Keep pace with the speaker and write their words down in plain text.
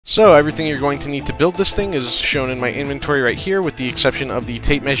So everything you're going to need to build this thing is shown in my inventory right here, with the exception of the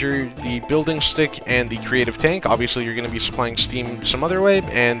tape measure, the building stick, and the creative tank. Obviously you're going to be supplying steam some other way,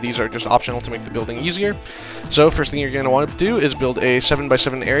 and these are just optional to make the building easier. So first thing you're going to want to do is build a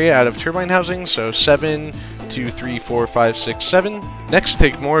 7x7 area out of turbine housing, so 7, 2, 3, 4, 5, 6, 7. Next,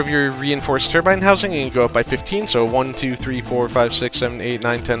 take more of your reinforced turbine housing and go up by 15, so 1, 2, 3, 4, 5, 6, 7, 8,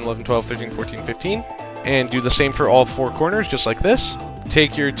 9, 10, 11, 12, 13, 14, 15. And do the same for all 4 corners, just like this.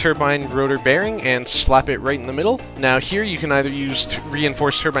 Take your turbine rotor bearing and slap it right in the middle. Now here you can either use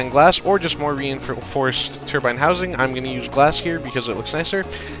reinforced turbine glass or just more reinforced turbine housing. I'm going to use glass here because it looks nicer.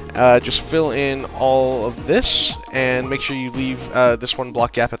 Just fill in all of this and make sure you leave this one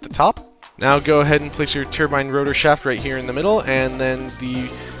block gap at the top. Now go ahead and place your turbine rotor shaft right here in the middle, and then the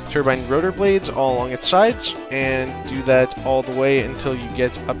turbine rotor blades all along its sides, and do that all the way until you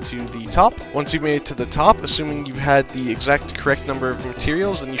get up to the top. Once you've made it to the top, assuming you've had the exact correct number of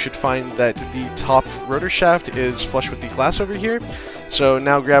materials, then you should find that the top rotor shaft is flush with the glass over here. So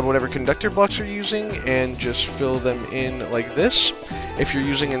now grab whatever conductor blocks you're using and just fill them in like this. If you're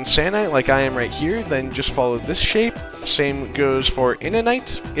using insanite like I am right here, then just follow this shape. Same goes for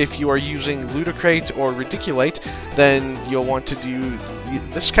inanite. If you are using ludicrate or ridiculite, then you'll want to do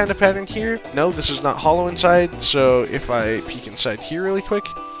this kind of pattern here. No, this is not hollow inside, so if I peek inside here really quick,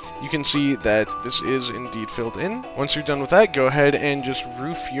 you can see that this is indeed filled in. Once you're done with that, go ahead and just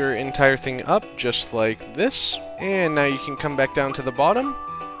roof your entire thing up just like this. And now you can come back down to the bottom,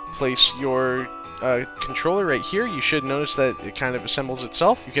 place your controller right here. You should notice that it kind of assembles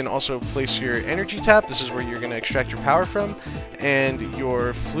itself. You can also place your energy tap. This is where you're going to extract your power from, and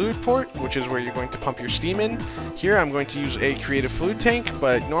your fluid port, which is where you're going to pump your steam in. Here I'm going to use a creative fluid tank,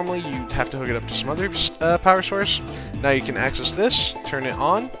 but normally you have to hook it up to some other power source. Now you can access this, turn it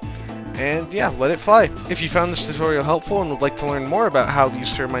on, and yeah, let it fly. If you found this tutorial helpful and would like to learn more about how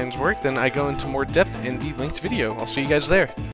these turbines work, then I go into more depth in the linked video. I'll see you guys there.